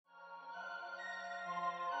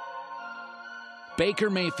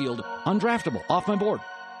Baker Mayfield, undraftable, off my board.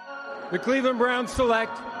 The Cleveland Browns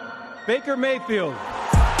select Baker Mayfield. What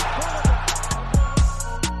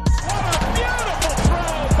a beautiful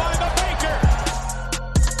throw by the Baker.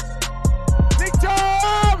 Big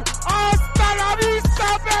Tom! Hasta la vista,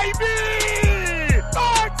 baby!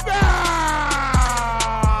 Touchdown!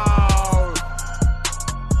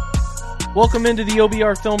 Welcome into the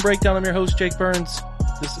OBR Film Breakdown. I'm your host, Jake Burns.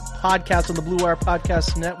 This podcast on the Blue Wire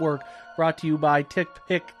Podcast Network, brought to you by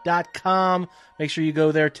TickPick.com. Make sure you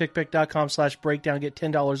go there, TickPick.com/breakdown. Get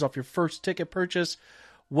 $10 off your first ticket purchase.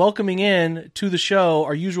 Welcoming in to the show,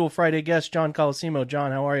 our usual Friday guest, John Colosimo.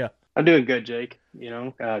 John, how are you? I'm doing good, Jake.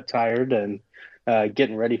 Tired and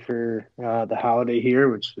getting ready for the holiday here,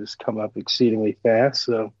 which has come up exceedingly fast.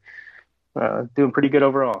 So doing pretty good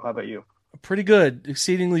overall. How about you? Pretty good.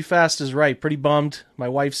 Exceedingly fast is right. Pretty bummed. My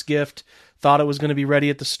wife's gift. Thought it was going to be ready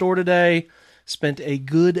at the store today. Spent a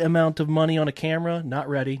good amount of money on a camera. Not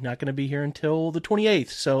ready. Not going to be here until the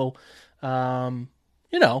 28th. So,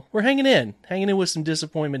 we're hanging in with some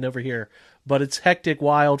disappointment over here. But it's hectic,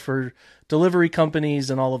 wild for delivery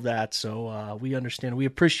companies and all of that. So we understand. We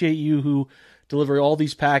appreciate you who deliver all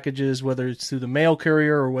these packages, whether it's through the mail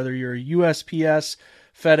courier or whether you're a USPS,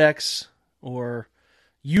 FedEx, or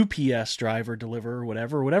UPS driver, deliverer,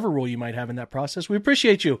 whatever role you might have in that process. We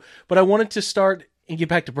appreciate you. But I wanted to start and get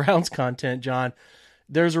back to Browns content, John.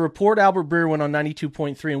 There's a report Albert Breer went on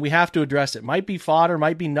 92.3, and we have to address it. Might be fodder,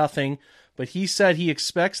 might be nothing, but he said he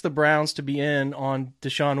expects the Browns to be in on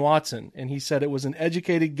Deshaun Watson, and he said it was an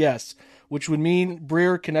educated guess, which would mean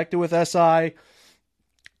Breer connected with SI.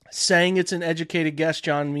 Saying it's an educated guess,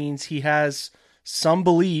 John, means he has some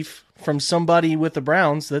belief from somebody with the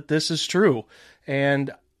Browns that this is true.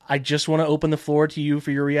 And I just want to open the floor to you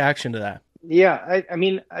for your reaction to that. Yeah,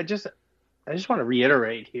 I just want to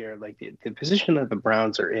reiterate here, like the position that the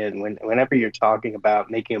Browns are in whenever you're talking about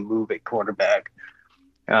making a move at quarterback,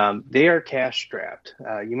 they are cash strapped.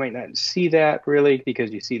 You might not see that really because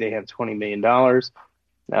you see they have $20 million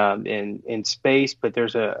in space, but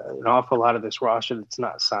there's an awful lot of this roster that's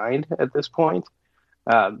not signed at this point.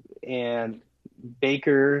 And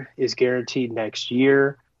Baker is guaranteed next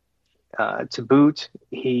year. To boot,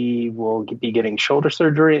 he will be getting shoulder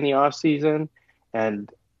surgery in the offseason, and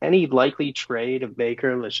any likely trade of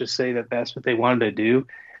Baker, let's just say that that's what they wanted to do,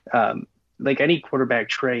 like any quarterback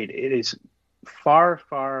trade, it is far,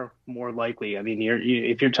 far more likely. I mean,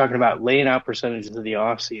 if you're talking about laying out percentages of the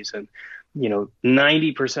offseason,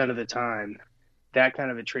 90% of the time, that kind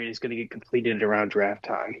of a trade is going to get completed around draft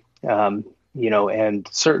time, and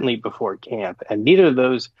certainly before camp. And neither of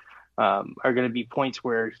those are going to be points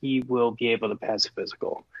where he will be able to pass a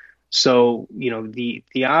physical. So, the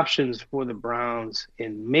options for the Browns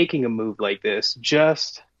in making a move like this,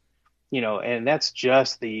 and that's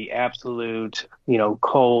just the absolute,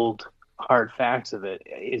 cold, hard facts of it.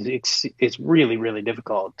 It's really, really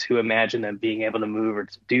difficult to imagine them being able to move or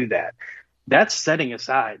to do that. That's setting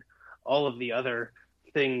aside all of the other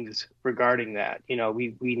things regarding that.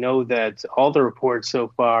 We know that all the reports so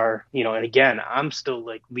far, and again, I'm still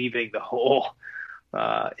leaving the whole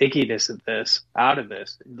ickiness of this out of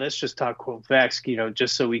this. Let's just talk quote facts,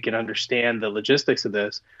 just so we can understand the logistics of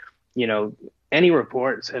this. Any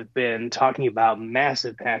reports have been talking about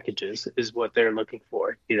massive packages is what they're looking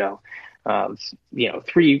for.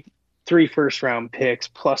 Three first round picks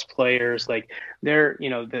plus players, they're,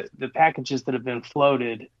 the packages that have been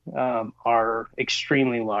floated are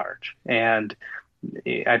extremely large. And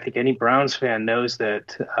I think any Browns fan knows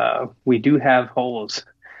that we do have holes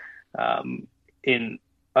in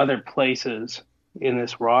other places in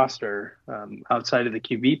this roster outside of the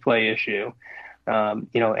QB play issue.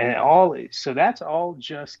 So that's all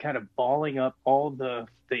just kind of balling up all the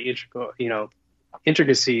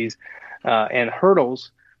intricacies and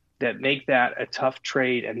hurdles that make that a tough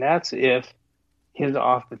trade. And that's if his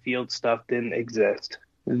off the field stuff didn't exist.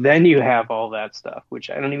 Then you have all that stuff, which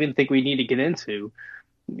I don't even think we need to get into.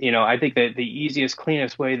 I think that the easiest,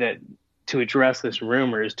 cleanest way to address this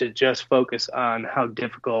rumor is to just focus on how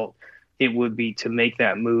difficult it would be to make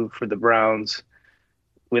that move for the Browns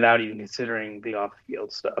without even considering the off the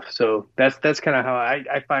field stuff. So that's kind of how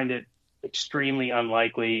I find it extremely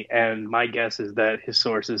unlikely. And my guess is that his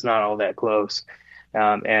source is not all that close.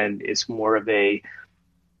 And it's more of a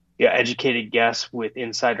educated guess with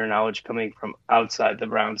insider knowledge coming from outside the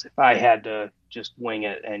Browns. If I had to just wing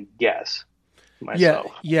it and guess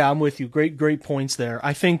myself. Yeah, I'm with you. Great points there.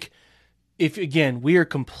 I think we are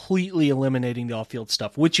completely eliminating the off-field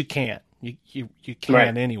stuff, which you can't. You can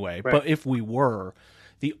right. Anyway. Right. But if we were,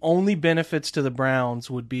 the only benefits to the Browns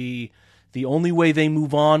would be the only way they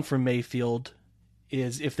move on from Mayfield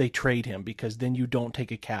is if they trade him, because then you don't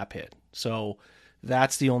take a cap hit. So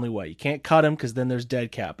that's the only way. You can't cut him because then there's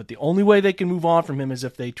dead cap. But the only way they can move on from him is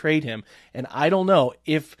if they trade him. And I don't know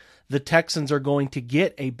if the Texans are going to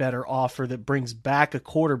get a better offer that brings back a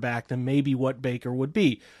quarterback than maybe what Baker would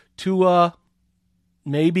be. Tua,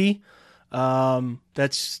 maybe.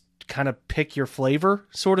 That's kind of pick your flavor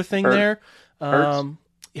sort of thing there.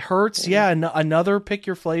 Hurts, yeah, another pick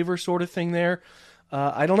your flavor sort of thing there.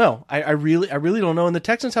 I don't know. I really don't know. And the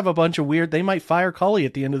Texans have a bunch of weird. They might fire Culley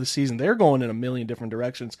at the end of the season. They're going in a million different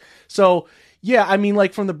directions. So yeah, I mean,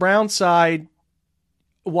 like from the Browns side,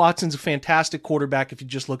 Watson's a fantastic quarterback. If you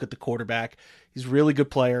just look at the quarterback, he's a really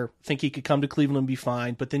good player. I think he could come to Cleveland and be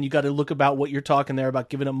fine. But then you got to look about what you're talking there about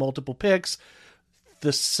giving up multiple picks.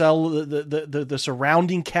 The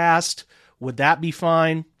surrounding cast, would that be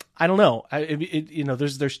fine? I don't know.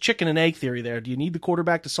 There's chicken and egg theory there. Do you need the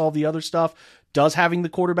quarterback to solve the other stuff? Does having the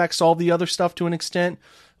quarterback solve the other stuff to an extent?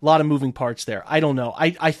 A lot of moving parts there. I don't know.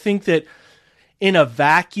 I think that in a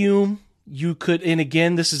vacuum, you could, and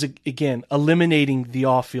again, this is eliminating the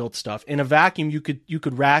off-field stuff. In a vacuum, you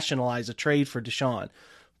could rationalize a trade for Deshaun.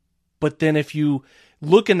 But then if you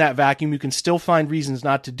look in that vacuum, you can still find reasons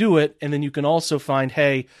not to do it. And then you can also find,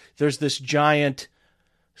 hey, there's this giant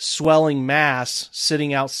swelling mass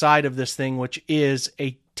sitting outside of this thing, which is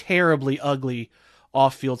a terribly ugly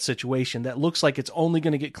off-field situation that looks like it's only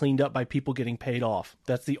going to get cleaned up by people getting paid off.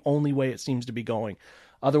 That's the only way it seems to be going.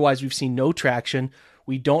 Otherwise, we've seen no traction.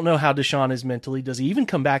 We don't know how Deshaun is mentally. Does he even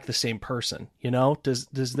come back the same person? Does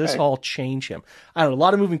this all change him? I don't know, a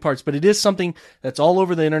lot of moving parts, but it is something that's all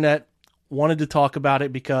over the internet. Wanted to talk about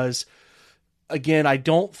it because, again, I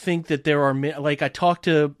don't think that there are, like I talked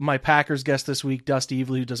to my Packers guest this week, Dusty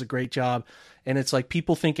Evely, who does a great job, and it's like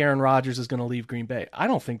people think Aaron Rodgers is going to leave Green Bay. I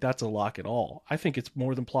don't think that's a lock at all. I think it's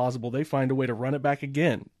more than plausible they find a way to run it back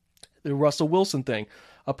again. The Russell Wilson thing,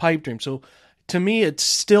 a pipe dream. So to me, it's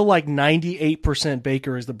still like 98%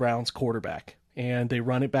 Baker is the Browns quarterback, and they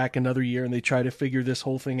run it back another year and they try to figure this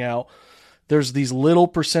whole thing out. There's these little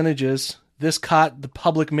percentages. This caught the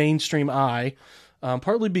public mainstream eye,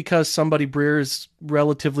 partly because somebody Breer is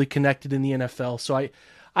relatively connected in the NFL. So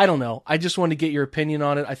I don't know. I just want to get your opinion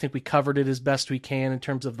on it. I think we covered it as best we can in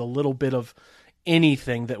terms of the little bit of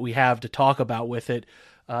anything that we have to talk about with it.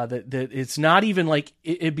 That it's not even like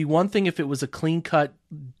it'd be one thing if it was a clean cut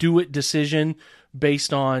do it decision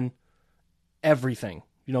based on everything,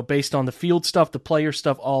 based on the field stuff, the player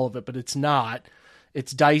stuff, all of it. But it's not.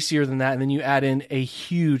 It's dicier than that. And then you add in a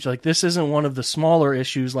huge, like this isn't one of the smaller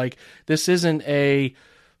issues. Like this isn't a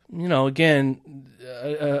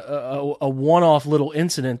one-off little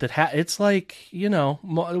incident that it's like,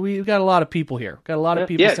 we've got a lot of people here. Got a lot of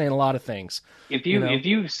people saying a lot of things. If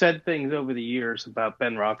you've said things over the years about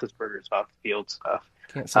Ben Roethlisberger's off-the-field stuff,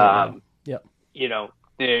 can't say that. Yep.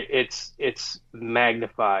 It's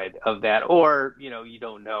magnified of that, or you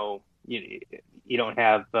don't know, you don't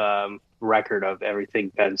have record of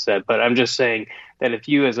everything Ben said. But I'm just saying that if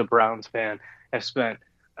you as a Browns fan have spent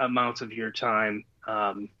amounts of your time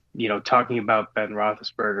talking about Ben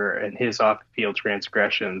Roethlisberger and his off-the-field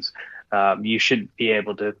transgressions, you should be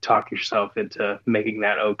able to talk yourself into making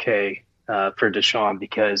that okay for Deshaun,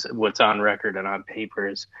 because what's on record and on paper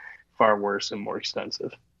is far worse and more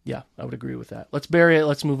extensive. Yeah, I would agree with that. Let's bury it.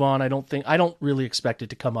 Let's move on. I don't really expect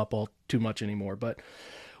it to come up all too much anymore, but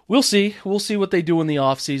we'll see. We'll see what they do in the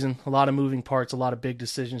offseason. A lot of moving parts, a lot of big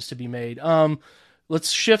decisions to be made. Let's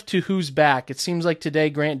shift to who's back. It seems like today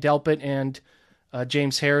Grant Delpit and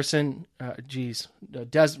James Harrison.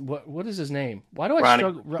 What is his name? Why do I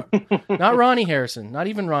struggle? Not Ronnie Harrison. Not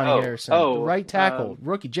even Ronnie Harrison. The right tackle,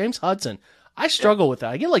 rookie James Hudson. I struggle with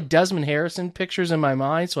that. I get like Desmond Harrison pictures in my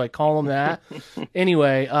mind, so I call him that.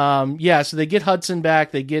 Anyway, so they get Hudson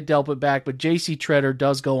back, they get Delpit back, but J.C. Tretter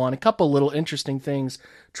does go on. A couple little interesting things.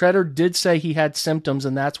 Tretter did say he had symptoms,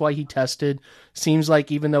 and that's why he tested. Seems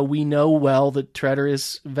like even though we know well that Tretter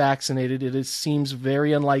is vaccinated, seems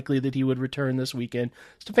very unlikely that he would return this weekend.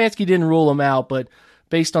 Stefanski didn't rule him out, but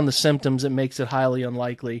based on the symptoms, it makes it highly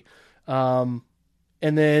unlikely. And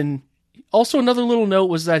then also another little note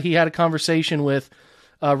was that he had a conversation with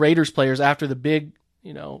Raiders players after the big,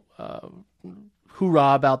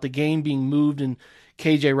 hoorah about the game being moved and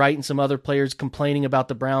KJ Wright and some other players complaining about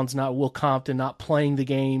the Browns, not Will Compton, not playing the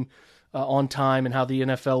game on time and how the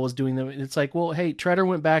NFL was doing them. It's like, well, hey, Tretter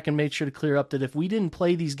went back and made sure to clear up that if we didn't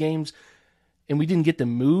play these games and we didn't get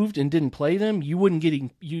them moved and didn't play them, you wouldn't get,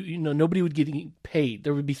 nobody would get paid.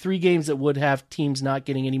 There would be 3 games that would have teams not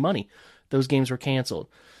getting any money. Those games were canceled.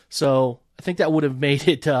 So I think that would have made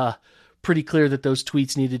it pretty clear that those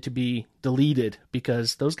tweets needed to be deleted,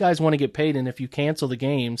 because those guys want to get paid. And if you cancel the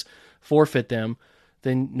games, forfeit them,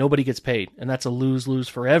 then nobody gets paid, and that's a lose-lose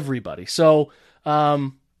for everybody. So,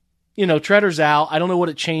 Tretter's out. I don't know what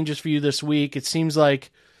it changes for you this week. It seems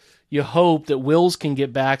like you hope that Wills can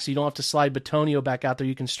get back so you don't have to slide Bitonio back out there.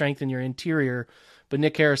 You can strengthen your interior, but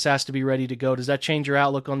Nick Harris has to be ready to go. Does that change your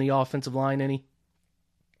outlook on the offensive line any?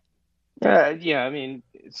 Yeah, I mean,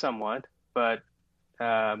 somewhat, but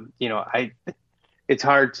it's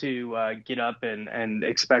hard to get up and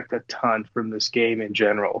expect a ton from this game in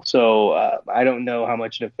general. So I don't know how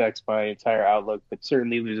much it affects my entire outlook, but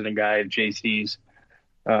certainly losing a guy of JC's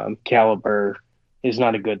caliber is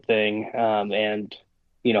not a good thing. And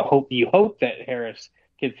you hope that Harris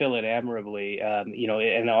can fill it admirably.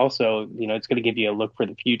 And also, it's going to give you a look for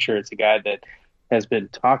the future. It's a guy that has been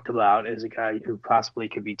talked about as a guy who possibly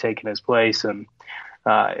could be taking his place. And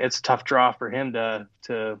it's a tough draw for him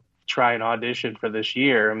to try and audition for this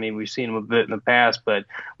year. I mean, we've seen him a bit in the past, but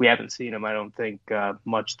we haven't seen him, I don't think,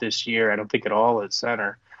 much this year. I don't think at all at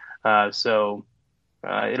center. So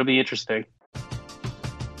it'll be interesting.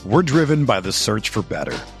 We're driven by the search for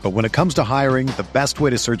better. But when it comes to hiring, the best way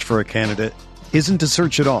to search for a candidate isn't to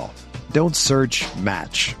search at all. Don't search,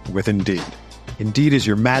 match with Indeed. Indeed is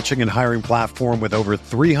your matching and hiring platform with over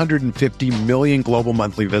 350 million global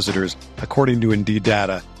monthly visitors, according to Indeed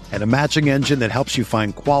data, and a matching engine that helps you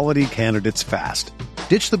find quality candidates fast.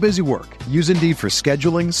 Ditch the busy work. Use Indeed for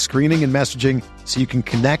scheduling, screening, and messaging so you can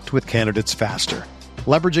connect with candidates faster.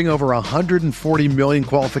 Leveraging over 140 million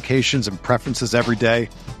qualifications and preferences every day,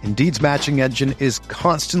 Indeed's matching engine is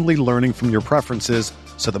constantly learning from your preferences,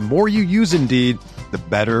 so the more you use Indeed, the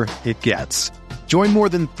better it gets. Join more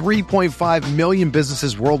than 3.5 million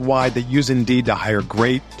businesses worldwide that use Indeed to hire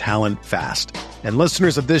great talent fast. And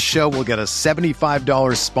listeners of this show will get a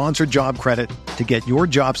 $75 sponsored job credit to get your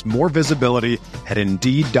jobs more visibility at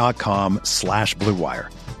Indeed.com/Blue Wire.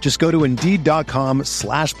 Just go to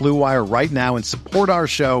Indeed.com/Blue Wire right now and support our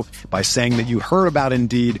show by saying that you heard about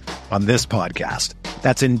Indeed on this podcast.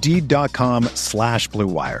 That's Indeed.com/Blue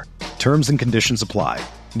Wire. Terms and conditions apply.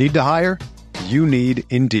 Need to hire? You need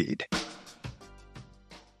Indeed.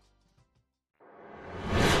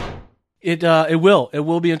 It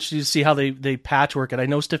will be interesting to see how they patchwork it. I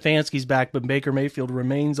know Stefanski's back, but Baker Mayfield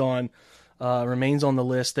remains on the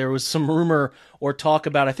list. There was some rumor or talk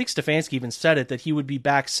about, I think Stefanski even said it, that he would be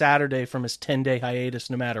back Saturday from his 10-day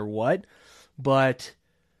hiatus no matter what. But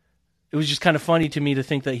it was just kind of funny to me to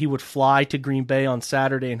think that he would fly to Green Bay on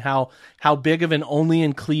Saturday, and how big of an only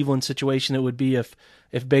in Cleveland situation it would be if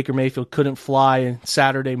Baker Mayfield couldn't fly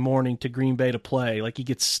Saturday morning to Green Bay to play. Like, he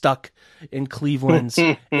gets stuck in Cleveland's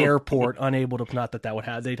airport, unable to, not that would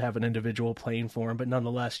have, they'd have an individual plane for him, but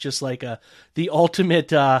nonetheless, just like the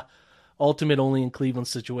ultimate only in Cleveland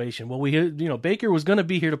situation. Well, Baker was going to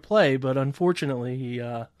be here to play, but unfortunately he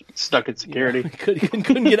stuck in security.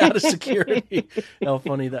 Couldn't get out of security. How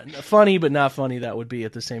funny but not funny that would be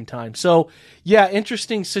at the same time. So yeah,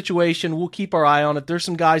 interesting situation. We'll keep our eye on it. There's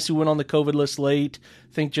some guys who went on the COVID list late.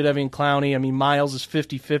 Think Jadeveon Clowney. I mean, Miles is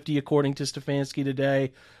 50-50 according to Stefanski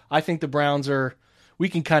today. I think the Browns we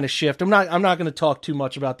can kind of shift. I'm not going to talk too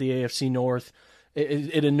much about the AFC North.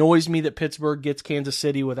 It annoys me that Pittsburgh gets Kansas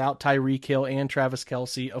City without Tyreek Hill and Travis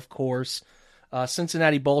Kelce, of course.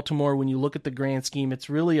 Cincinnati, Baltimore, when you look at the grand scheme, it's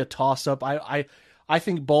really a toss-up. I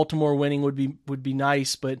think Baltimore winning would be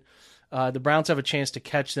nice, but the Browns have a chance to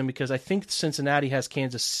catch them because I think Cincinnati has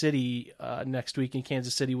Kansas City next week, and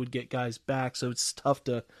Kansas City would get guys back, so it's tough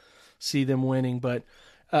to see them winning. But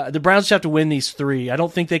the Browns just have to win these three. I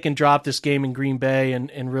don't think they can drop this game in Green Bay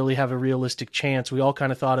and really have a realistic chance. We all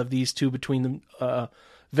kind of thought of these two between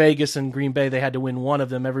Vegas and Green Bay. They had to win one of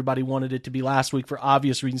them. Everybody wanted it to be last week for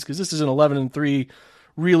obvious reasons because this is an 11-3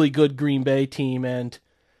 really good Green Bay team. And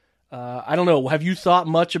I don't know. Have you thought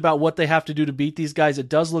much about what they have to do to beat these guys? It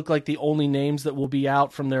does look like the only names that will be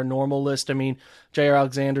out from their normal list. I mean, Jair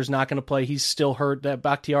Alexander's not going to play. He's still hurt.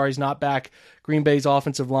 Bakhtiari's not back. Green Bay's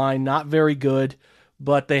offensive line, not very good.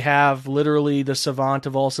 But they have literally the savant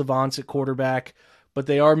of all savants at quarterback. But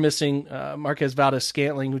they are missing Marquez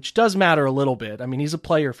Valdes-Scantling, which does matter a little bit. I mean, he's a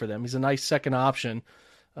player for them. He's a nice second option.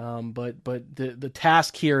 But the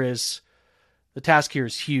task here is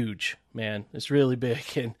huge, man. It's really big.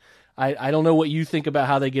 And I don't know what you think about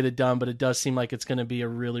how they get it done, but it does seem like it's going to be a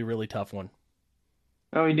really, really tough one.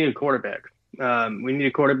 Oh, we need a quarterback. We need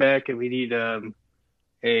a quarterback, and we need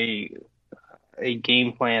a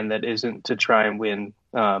game plan that isn't to try and win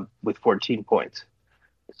with 14 points.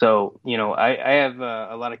 So, I have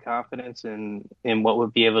a lot of confidence in what we'll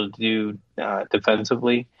be able to do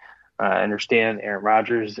defensively. I understand Aaron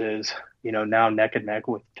Rodgers is, now neck and neck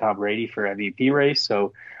with Tom Brady for MVP race.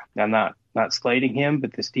 So I'm not slating him,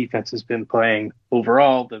 but this defense has been playing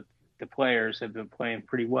overall the the players have been playing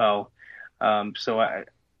pretty well. So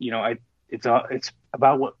it's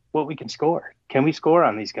about what we can score. Can we score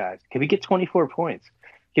on these guys? Can we get 24 points?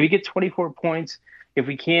 Can we get 24 points? If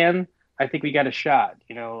we can, I think we got a shot.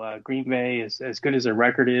 Green Bay is as good as their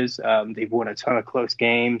record is. They've won a ton of close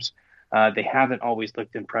games. They haven't always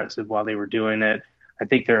looked impressive while they were doing it. I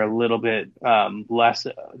think they're a little bit less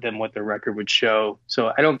than what their record would show.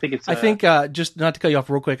 So I don't think it's. I think just not to cut you off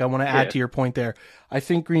real quick, I want to add to your point there. I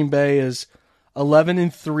think Green Bay is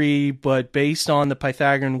 11-3, but based on the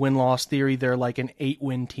Pythagorean win-loss theory, they're like an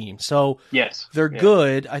 8-win team. So yes, they're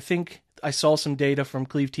good. I think I saw some data from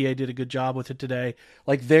Cleve TA did a good job with it today.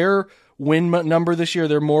 Like their win number this year,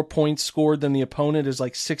 they're more points scored than the opponent is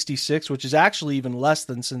like 66, which is actually even less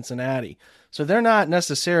than Cincinnati. So they're not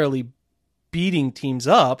necessarily beating teams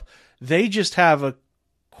up. They just have a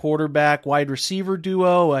quarterback wide receiver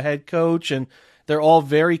duo, a head coach, and they're all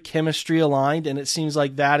very chemistry aligned, and it seems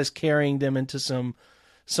like that is carrying them into some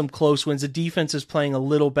close wins. The defense is playing a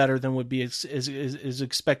little better than would be is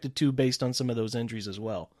expected to based on some of those injuries as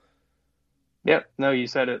well. Yep. No, you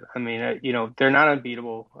said it. I mean, they're not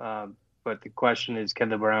unbeatable, but the question is, can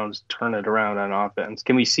the Browns turn it around on offense?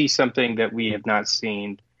 Can we see something that we have not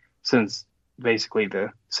seen since basically the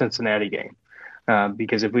Cincinnati game?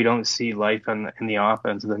 Because if we don't see life in the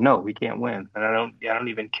offense, then no, we can't win. And I don't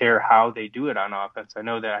even care how they do it on offense. I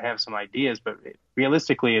know that I have some ideas, but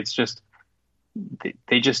realistically, it's just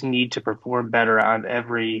they just need to perform better on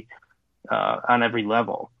every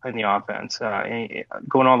level in the offense,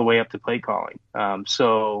 going all the way up to play calling.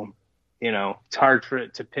 So it's hard for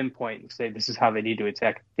it to pinpoint and say this is how they need to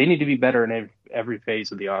attack. They need to be better in every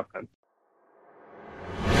phase of the offense.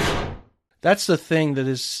 That's the thing that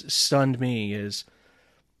has stunned me is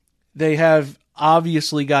they have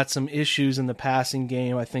obviously got some issues in the passing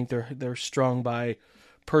game. I think they're strung by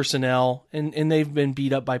personnel, and they've been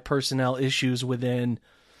beat up by personnel issues within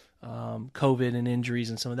COVID and injuries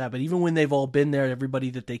and some of that. But even when they've all been there, everybody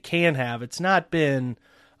that they can have, it's not been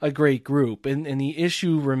a great group. And the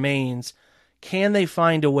issue remains, can they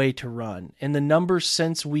find a way to run? And the numbers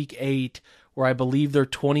since week 8, where I believe they're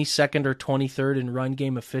 22nd or 23rd in run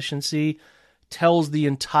game efficiency, tells the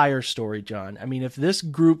entire story, John. I mean, if this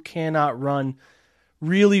group cannot run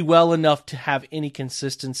really well enough to have any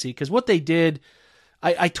consistency, because what they did,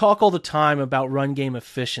 I talk all the time about run game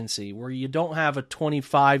efficiency, where you don't have a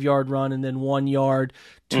 25-yard run and then 1 yard,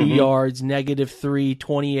 2 yards, -3,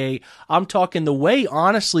 28. I'm talking the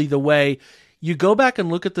way you go back and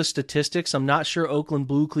look at the statistics. I'm not sure Oakland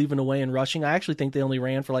blew Cleveland away in rushing. I actually think they only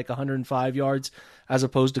ran for like 105 yards as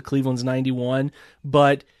opposed to Cleveland's 91.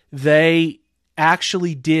 But they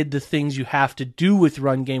actually did the things you have to do with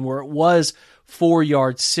run game, where it was 4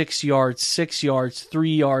 yards, 6 yards, 6 yards,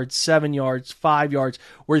 3 yards, 7 yards, 5 yards,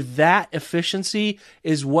 where that efficiency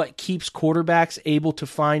is what keeps quarterbacks able to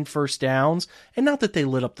find first downs. And not that they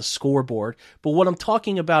lit up the scoreboard, but what I'm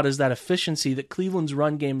talking about is that efficiency that Cleveland's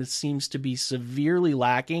run game seems to be severely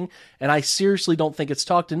lacking. And I seriously don't think it's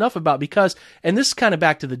talked enough about because, and this is kind of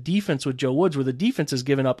back to the defense with Joe Woods, where the defense has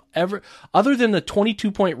given up other than the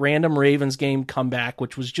 22-point random Ravens game comeback,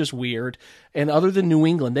 which was just weird, and other than New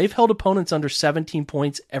England, they've held opponents under 17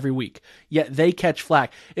 points every week, yet they catch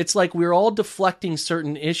flack. It's like we're all deflecting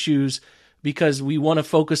certain issues because we want to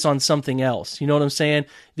focus on something else. You know what I'm saying?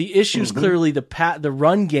 The issue is clearly the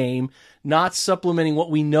run game, not supplementing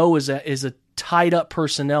what we know is a tied up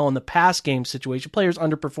personnel in the pass game situation, players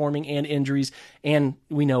underperforming and injuries, and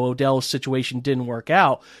we know Odell's situation didn't work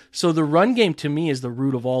out. So the run game to me is the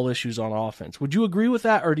root of all issues on offense. Would you agree with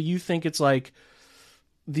that, or do you think it's like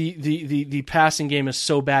the passing game is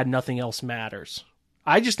so bad nothing else matters?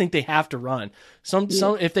 I just think they have to run. Some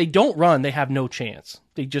if they don't run, they have no chance.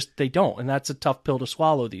 They don't, and that's a tough pill to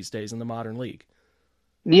swallow these days in the modern league.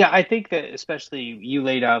 Yeah, I think that especially you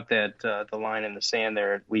laid out that the line in the sand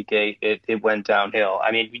there at week 8, it went downhill.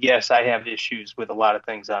 I mean, yes, I have issues with a lot of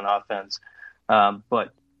things on offense,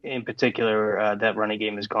 but in particular, that running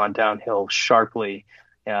game has gone downhill sharply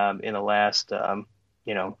in the last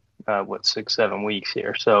 6-7 weeks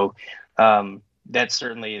here. So that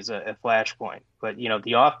certainly is a flashpoint. But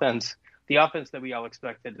the offense that we all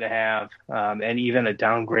expected to have, and even a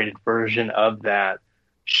downgraded version of that,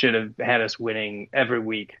 should have had us winning every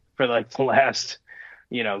week for like the last,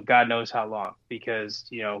 God knows how long, because,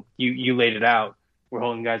 you laid it out. We're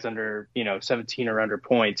holding guys under, 17 or under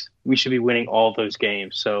points. We should be winning all those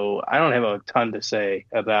games. So I don't have a ton to say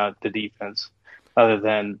about the defense other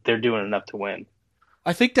than they're doing enough to win.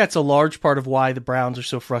 I think that's a large part of why the Browns are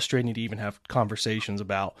so frustrating to even have conversations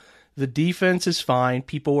about. The defense is fine.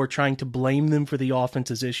 People are trying to blame them for the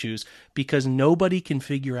offense's issues because nobody can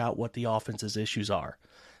figure out what the offense's issues are.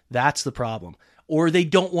 That's the problem. Or they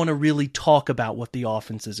don't want to really talk about what the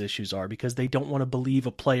offense's issues are because they don't want to believe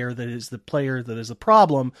a player that is the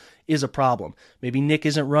problem is a problem. Maybe Nick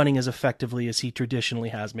isn't running as effectively as he traditionally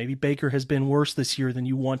has. Maybe Baker has been worse this year than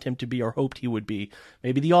you want him to be or hoped he would be.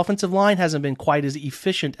 Maybe the offensive line hasn't been quite as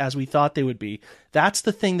efficient as we thought they would be. That's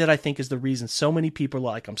the thing that I think is the reason so many people are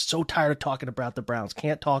like, I'm so tired of talking about the Browns.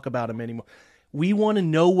 Can't talk about them anymore. We want to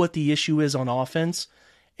know what the issue is on offense,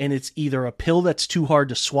 and it's either a pill that's too hard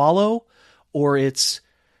to swallow or it's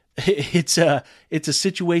a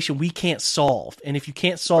situation we can't solve. And if you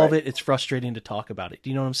can't solve it, it's frustrating to talk about it. Do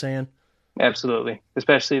you know what I'm saying? Absolutely.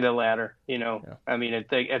 Especially the latter, Yeah. I mean, I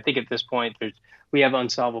think at this point we have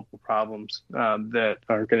unsolvable problems that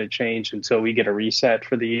aren't going to change until we get a reset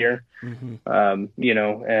for the year. Mm-hmm.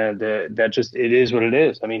 And that just, it is what it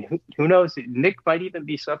is. I mean, who knows? Nick might even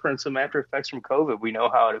be suffering some after effects from COVID. We know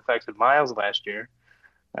how it affected Miles last year.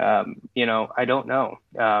 I don't know.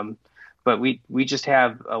 But we just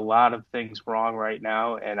have a lot of things wrong right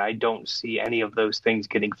now, and I don't see any of those things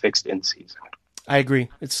getting fixed in season. I agree.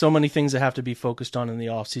 It's so many things that have to be focused on in the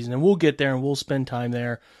offseason, and we'll get there and we'll spend time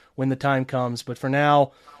there when the time comes. But for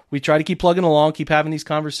now, we try to keep plugging along, keep having these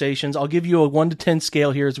conversations. I'll give you a 1 to 10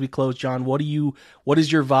 scale here as we close, John. What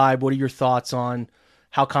is your vibe? What are your thoughts on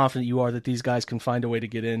how confident you are that these guys can find a way to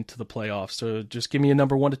get into the playoffs? So just give me a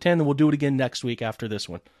number 1 to 10, and we'll do it again next week after this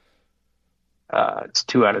one. It's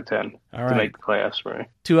 2 out of 10 to make the playoffs for me.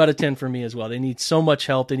 2 out of 10 for me as well. They need so much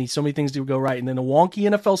help. They need so many things to go right. And then a wonky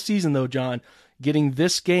NFL season, though, John, getting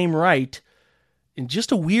this game right in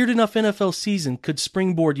just a weird enough NFL season could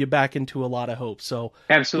springboard you back into a lot of hope. So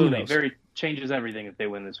absolutely, changes everything if they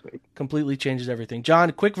win this week. Completely changes everything. John,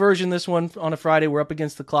 quick version this one on a Friday. We're up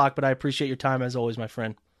against the clock, but I appreciate your time as always, my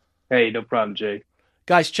friend. Hey, no problem, Jay.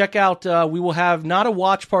 Guys, check out. We will have not a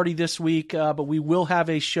watch party this week, but we will have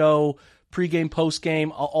a show. Pre-game,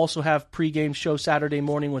 post-game. I'll also have pre-game show Saturday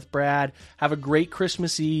morning with Brad. Have a great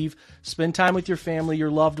Christmas Eve. Spend time with your family, your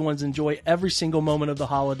loved ones. Enjoy every single moment of the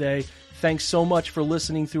holiday. Thanks so much for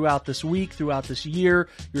listening throughout this week, throughout this year.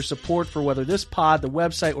 Your support for whether this pod, the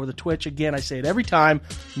website, or the Twitch, again, I say it every time,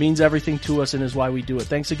 means everything to us and is why we do it.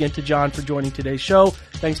 Thanks again to John for joining today's show.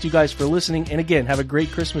 Thanks to you guys for listening. And again, have a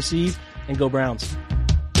great Christmas Eve and go Browns.